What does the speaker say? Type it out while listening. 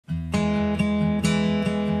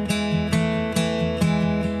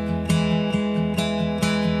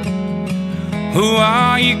Who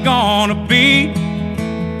are you gonna be?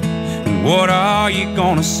 And what are you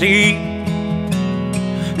gonna see?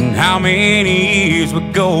 And how many years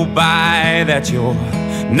will go by that you're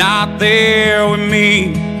not there with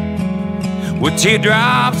me? Will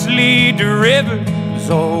teardrops lead to rivers,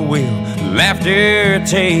 or will laughter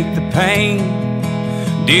take the pain?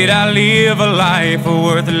 Did I live a life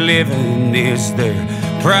worth living? Is there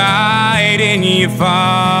pride in your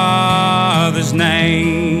father's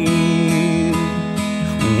name?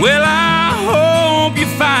 Well, I hope you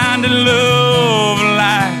find a love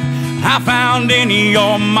like I found in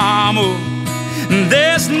your mama.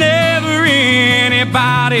 There's never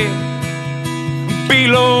anybody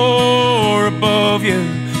below or above you.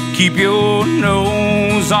 Keep your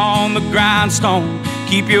nose on the grindstone,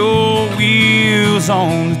 keep your wheels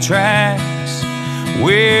on the tracks.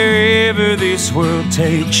 Wherever this world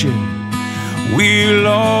takes you, we'll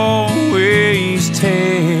always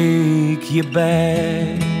take you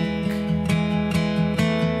back.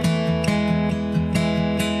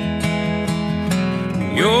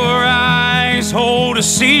 Your eyes hold a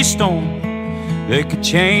sea storm that could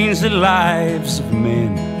change the lives of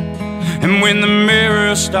men. And when the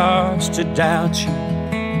mirror starts to doubt you,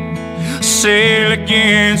 sail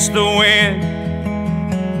against the wind.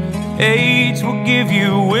 Age will give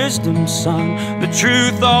you wisdom, son. The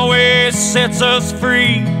truth always sets us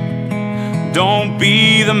free. Don't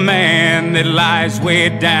be the man that lies way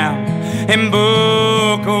down and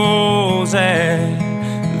buckles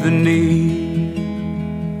at the knees.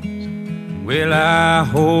 Well, I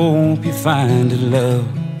hope you find a love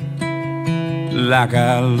like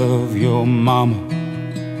I love your mama.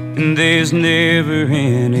 And there's never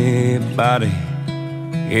anybody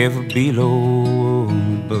ever below or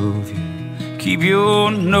above you. Keep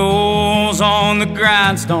your nose on the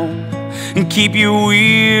grindstone and keep your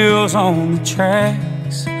wheels on the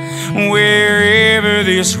tracks. Wherever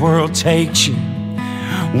this world takes you,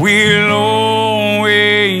 we'll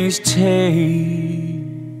always take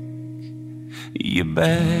you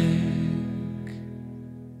back.